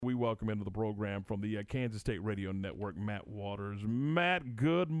welcome into the program from the Kansas State Radio Network, Matt Waters. Matt,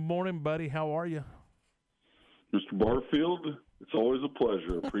 good morning, buddy. How are you? Mr. Barfield, it's always a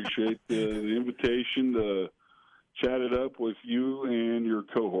pleasure. Appreciate the invitation to chat it up with you and your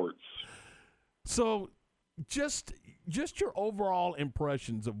cohorts. So just your overall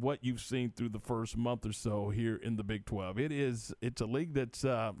impressions of what you've seen through the first month or so here in the Big 12. It's a league that's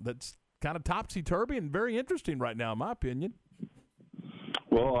kind of topsy-turvy and very interesting right now, in my opinion.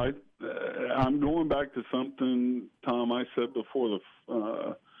 Well, I'm going back to something, Tom, I said before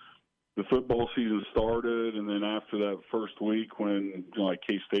the football season started, and then after that first week when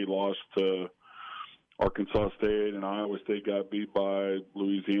K-State lost to Arkansas State and Iowa State got beat by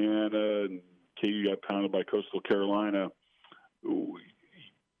Louisiana and KU got pounded by Coastal Carolina.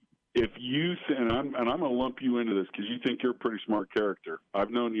 If you and I'm going to lump you into this because you think you're a pretty smart character. I've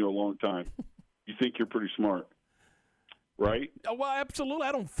known you a long time. You think you're pretty smart, right? Well, absolutely.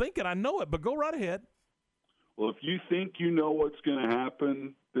 I don't think it. I know it, but go right ahead. Well, if you think you know what's going to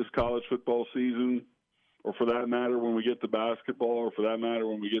happen this college football season, or for that matter when we get to basketball, or for that matter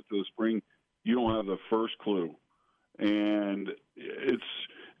when we get to the spring, you don't have the first clue. And it's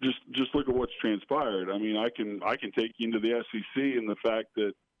just look at what's transpired. I mean, I can take you into the SEC and the fact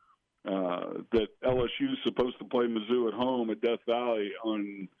that that LSU is supposed to play Mizzou at home at Death Valley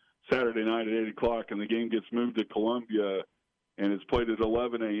on Saturday night at 8 o'clock, and the game gets moved to Columbia, and it's played at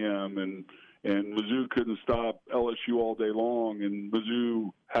 11 a.m., and Mizzou couldn't stop LSU all day long, and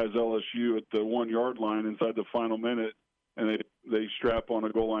Mizzou has LSU at the 1-yard line inside the final minute, and they strap on a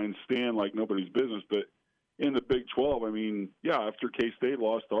goal line stand like nobody's business. But in the Big 12, I mean, yeah, after K-State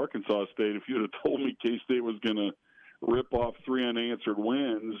lost to Arkansas State, if you'd have told me K-State was going to rip off 3 unanswered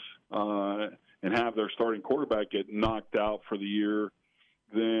wins and have their starting quarterback get knocked out for the year,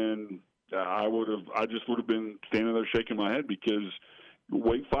 then I just would have been standing there shaking my head because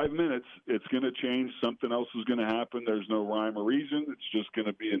wait 5 minutes, it's going to change. Something else is going to happen. There's no rhyme or reason. It's just going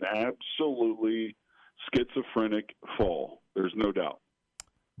to be an absolutely schizophrenic fall. There's no doubt.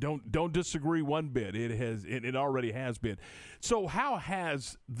 Don't disagree one bit. It already has been. So how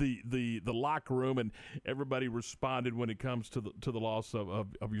has the locker room and everybody responded when it comes to the loss of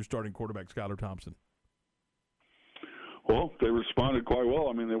your starting quarterback, Skyler Thompson? Well, they responded quite well.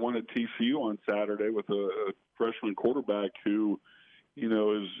 I mean, they won at TCU on Saturday with a freshman quarterback who,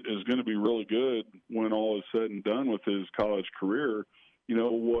 is going to be really good when all is said and done with his college career.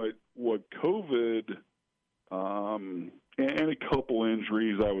 What COVID and a couple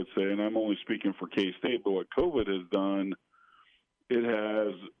injuries, I would say, and I'm only speaking for K-State, but what COVID has done, it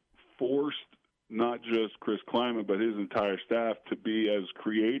has forced not just Chris Kleiman, but his entire staff to be as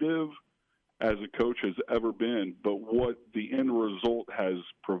creative as a coach has ever been. But what the end result has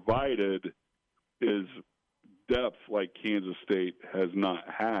provided is depth like Kansas State has not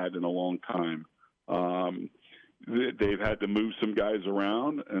had in a long time. They've had to move some guys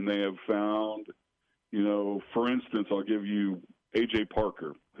around, and they have found, for instance, I'll give you A.J.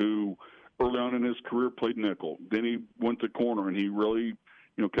 Parker, who early on in his career played nickel. Then he went to corner, and he really,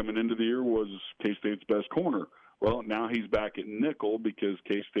 coming into the year was K-State's best corner. Well, now he's back at nickel because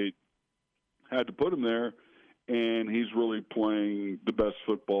K-State had to put him there, and he's really playing the best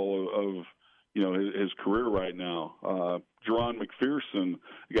football of his career right now. Jerron McPherson,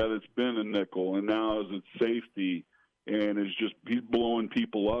 a guy that's been a nickel and now is at safety, and he's blowing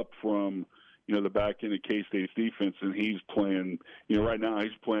people up from the back end of K-State's defense, and he's playing. Right now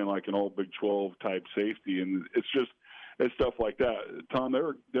he's playing like an all Big 12 type safety, and it's stuff like that. Tom,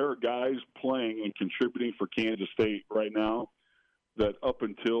 there are guys playing and contributing for Kansas State right now that up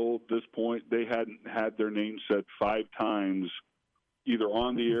until this point they hadn't had their name said 5 times, either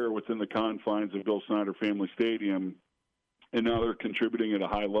on the air or within the confines of Bill Snyder Family Stadium, and now they're contributing at a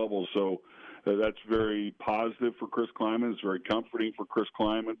high level. So that's very positive for Chris Kleiman. It's very comforting for Chris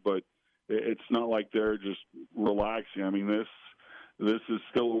Kleiman, but it's not like they're just relaxing. I mean, this is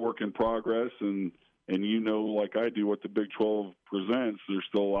still a work in progress, and like I do, what the Big 12 presents. There's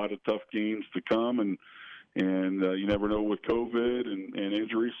still a lot of tough games to come, and you never know with COVID and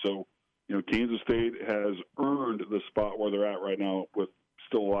injuries. So, Kansas State has earned the spot where they're at right now with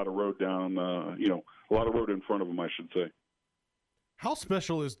still a lot of road down, a lot of road in front of them, I should say. How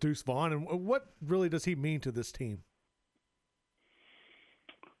special is Deuce Vaughn, and what really does he mean to this team?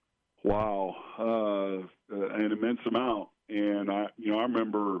 Wow, an immense amount. And I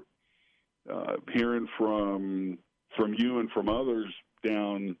remember hearing from you and from others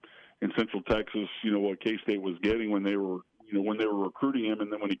down in Central Texas, what K-State was getting when they were recruiting him,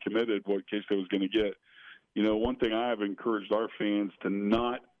 and then when he committed, what K-State was going to get. One thing I have encouraged our fans to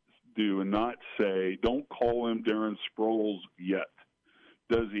not do and not say, don't call him Darren Sproles yet.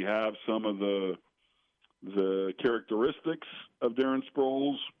 Does he have some of the characteristics of Darren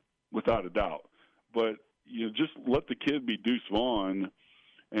Sproles? Without a doubt. But just let the kid be Deuce Vaughn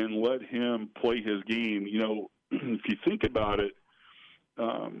and let him play his game. If you think about it,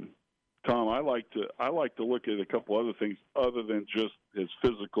 Tom, I like to look at a couple other things other than just his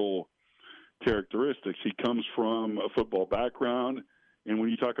physical characteristics. He comes from a football background, and when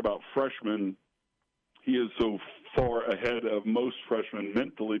you talk about freshmen, he is so far ahead of most freshmen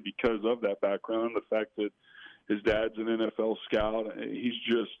mentally because of that background, the fact that his dad's an NFL scout. He's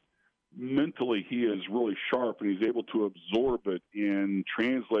just mentally, he is really sharp, and he's able to absorb it and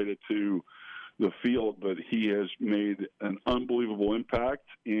translate it to the field. But he has made an unbelievable impact,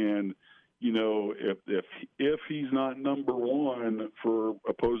 and if he's not number one for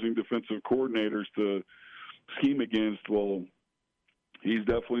opposing defensive coordinators to scheme against, well, he's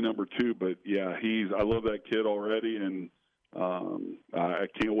definitely number two. But yeah, I love that kid already, and I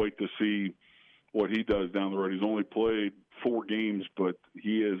can't wait to see what he does down the road. He's only played 4 games, but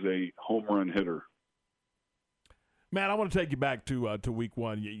he is a home run hitter. Matt, I want to take you back to week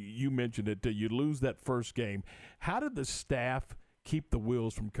one. You mentioned it. You lose that first game. How did the staff keep the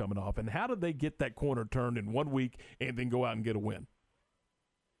wheels from coming off, and how did they get that corner turned in 1 week and then go out and get a win?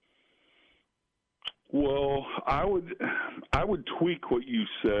 Well, I would tweak what you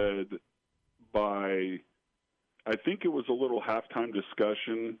said by, I think it was a little halftime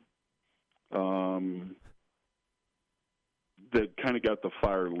discussion that kind of got the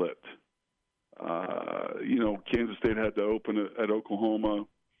fire lit. Kansas State had to open it at Oklahoma.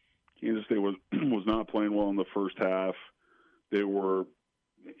 Kansas State was not playing well in the first half. They were,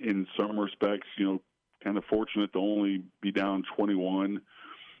 in some respects, kind of fortunate to only be down 21.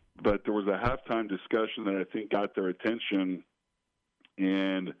 But there was a halftime discussion that I think got their attention,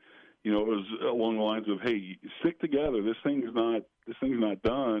 and it was along the lines of, "Hey, stick together. This thing's not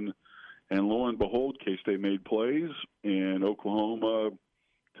done." And lo and behold, K-State made plays, and Oklahoma,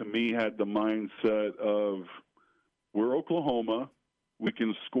 to me, had the mindset of, we're Oklahoma. We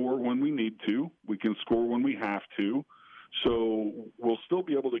can score when we need to. We can score when we have to. So we'll still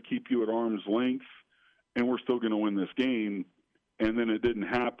be able to keep you at arm's length, and we're still going to win this game. And then it didn't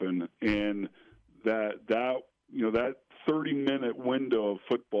happen. And that 30-minute window of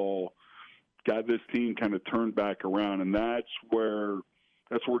football got this team kind of turned back around, and that's where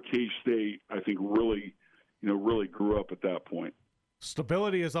K-State, I think, really grew up at that point.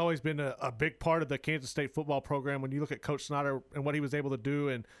 Stability has always been a big part of the Kansas State football program. When you look at Coach Snyder and what he was able to do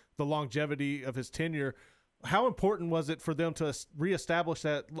and the longevity of his tenure, how important was it for them to reestablish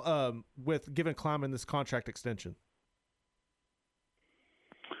that with giving Kleiman this contract extension?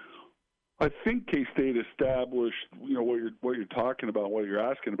 I think K-State established, what you're talking about, what you're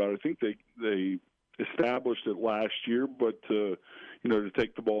asking about. I think they established it last year, but to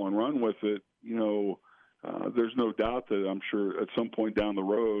take the ball and run with it, there's no doubt that I'm sure at some point down the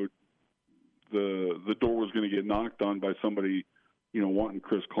road, the door was going to get knocked on by somebody, wanting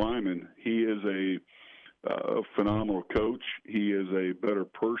Chris Kleiman. He is a phenomenal coach. He is a better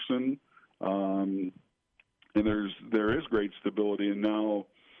person, and there is great stability. And now,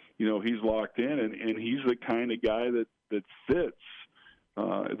 he's locked in, and he's the kind of guy that fits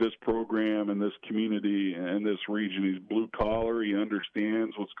this program and this community and this region. He's blue collar. He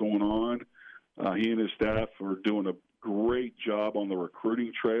understands what's going on. He and his staff are doing a great job on the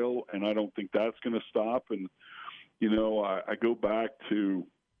recruiting trail, and I don't think that's going to stop. And, I go back to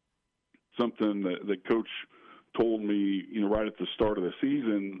something that Coach told me, right at the start of the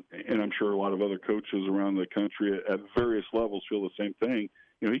season, and I'm sure a lot of other coaches around the country at various levels feel the same thing.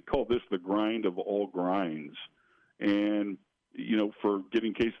 He called this the grind of all grinds. And, for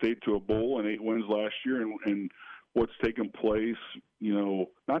getting K-State to a bowl and 8 wins last year and what's taken place,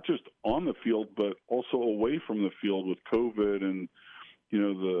 not just on the field, but also away from the field with COVID and,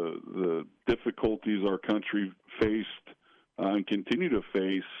 the difficulties our country faced and continue to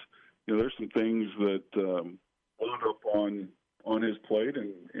face. There's some things that wound up on his plate,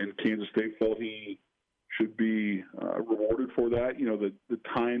 and Kansas State felt he should be rewarded for that. The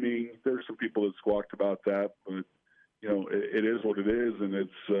timing, there's some people that squawked about that, but, it is what it is, and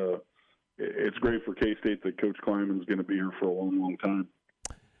it's great for K-State that Coach Kleiman's going to be here for a long, long time.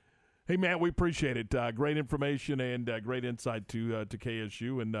 Hey, Matt, we appreciate it. Great information and great insight to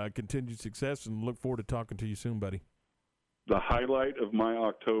KSU, and continued success, and look forward to talking to you soon, buddy. The highlight of my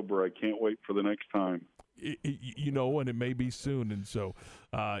October. I can't wait for the next time. And it may be soon. And so,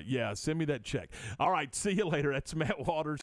 send me that check. All right, see you later. That's Matt Waters.